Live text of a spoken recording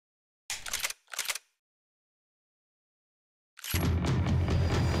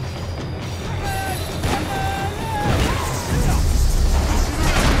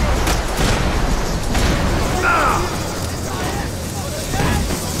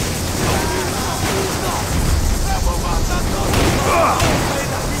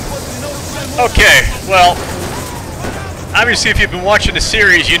Okay, well, obviously if you've been watching the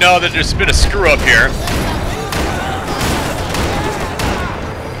series, you know that there's been a screw-up here.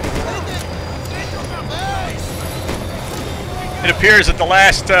 It appears that the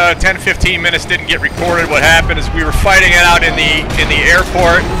last 10-15 minutes didn't get recorded. What happened is we were fighting it out in the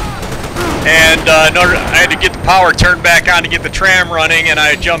airport, and I had to get the power turned back on to get the tram running, and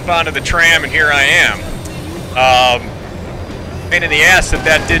I jumped onto the tram, and here I am. Pain in the ass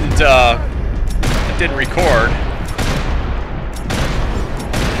that didn't record.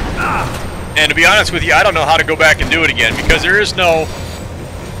 And to be honest with you, I don't know how to go back and do it again, because there's no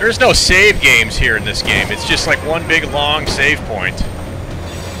save games here in this game. It's just like one big long save point.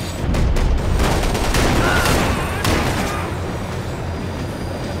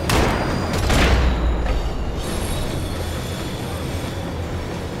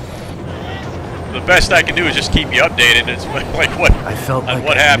 The best I can do is just keep you updated. It's like what I felt like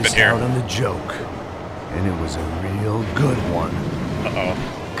what I happened missed here. out on the joke, and it was a real good one. Uh-oh.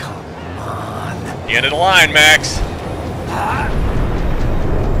 Come on. The end of the line, Max.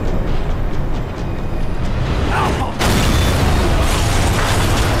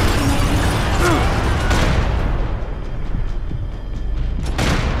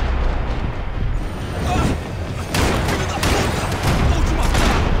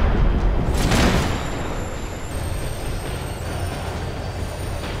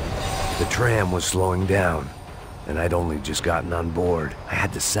 The tram was slowing down, and I'd only just gotten on board. I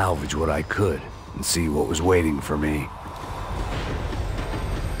had to salvage what I could and see what was waiting for me.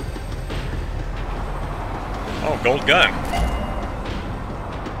 Oh, gold gun.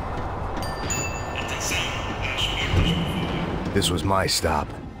 This was my stop.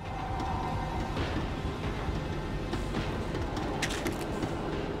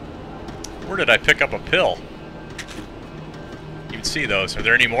 Where did I pick up a pill? You can see those. Are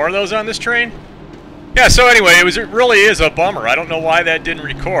there any more of those on this train? Yeah, so anyway, it really is a bummer. I don't know why that didn't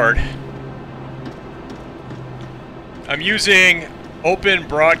record. I'm using open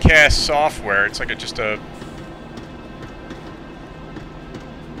broadcast software. It's like just a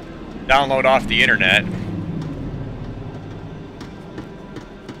download off the internet.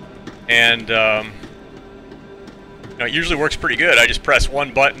 And you know, it usually works pretty good. I just press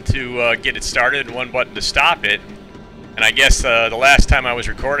one button to get it started and one button to stop it. And I guess the last time I was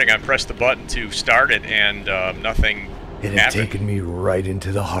recording, I pressed the button to start it, and nothing It had happened. taken me right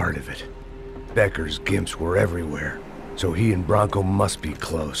into the heart of it. Becker's gimps were everywhere, so he and Bronco must be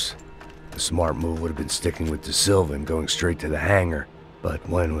close. The smart move would have been sticking with De Silva and going straight to the hangar, but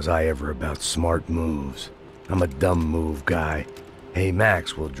when was I ever about smart moves? I'm a dumb move guy. Hey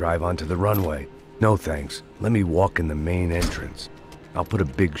Max, we'll drive onto the runway. No thanks, let me walk in the main entrance. I'll put a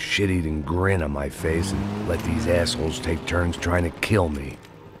big shit-eating grin on my face and let these assholes take turns trying to kill me.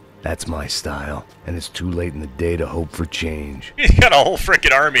 That's my style, and it's too late in the day to hope for change. He's got a whole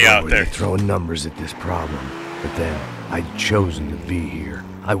freaking army out there. Throwing numbers at this problem, but then I'd chosen to be here.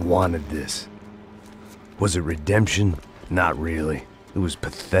 I wanted this. Was it redemption? Not really. It was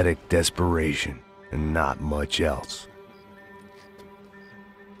pathetic desperation, and not much else.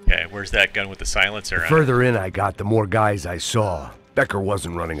 Okay, where's that gun with the silencer on The it? further in I got, the more guys I saw. Becker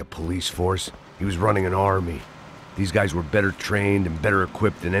wasn't running a police force. He was running an army. These guys were better trained and better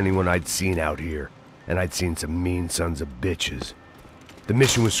equipped than anyone I'd seen out here. And I'd seen some mean sons of bitches. The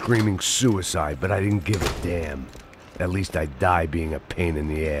mission was screaming suicide, but I didn't give a damn. At least I'd die being a pain in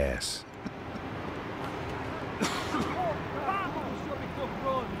the ass.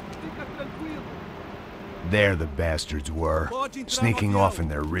 There the bastards were, sneaking off in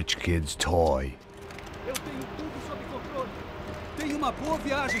their rich kid's toy. Tenha uma boa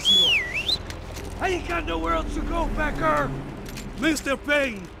viagem, senhor. I ain't got nowhere else to go, Becker. Mr.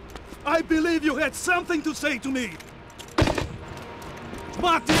 Payne, I believe you had something to say to me.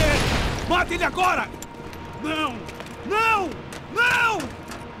 Mate ele! Mate ele agora! Não! Não! Não!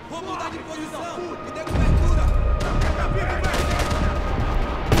 Vou mudar de posição! Me dê cobertura! Fica vivo, velho!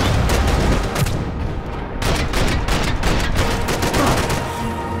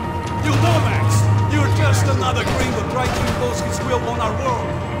 You know, Max, you're just another gringo trying to impose his will on our world.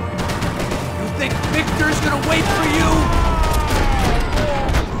 You think Victor's gonna wait for you?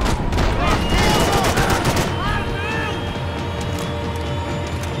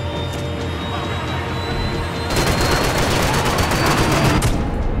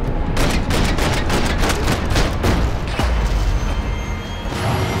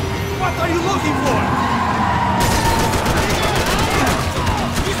 What are you looking for?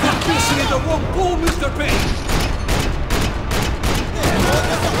 You're fishing in the wrong pool, Mr. Payne!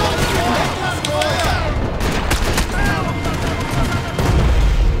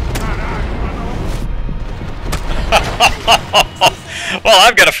 Well,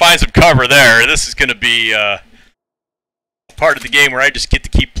 I've got to find some cover there. This is going to be part of the game where I just get to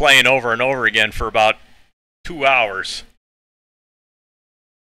keep playing over and over again for about 2 hours.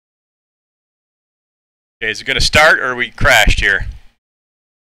 Okay, is it going to start or are we crashed here?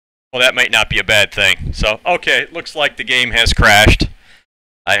 Well, that might not be a bad thing. So, okay, it looks like the game has crashed.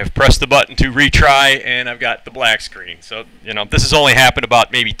 I have pressed the button to retry, and I've got the black screen. So, you know, this has only happened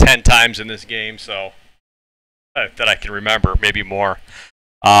about maybe 10 times in this game, so that I can remember, maybe more.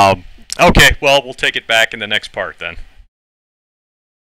 Okay, well, we'll take it back in the next part then.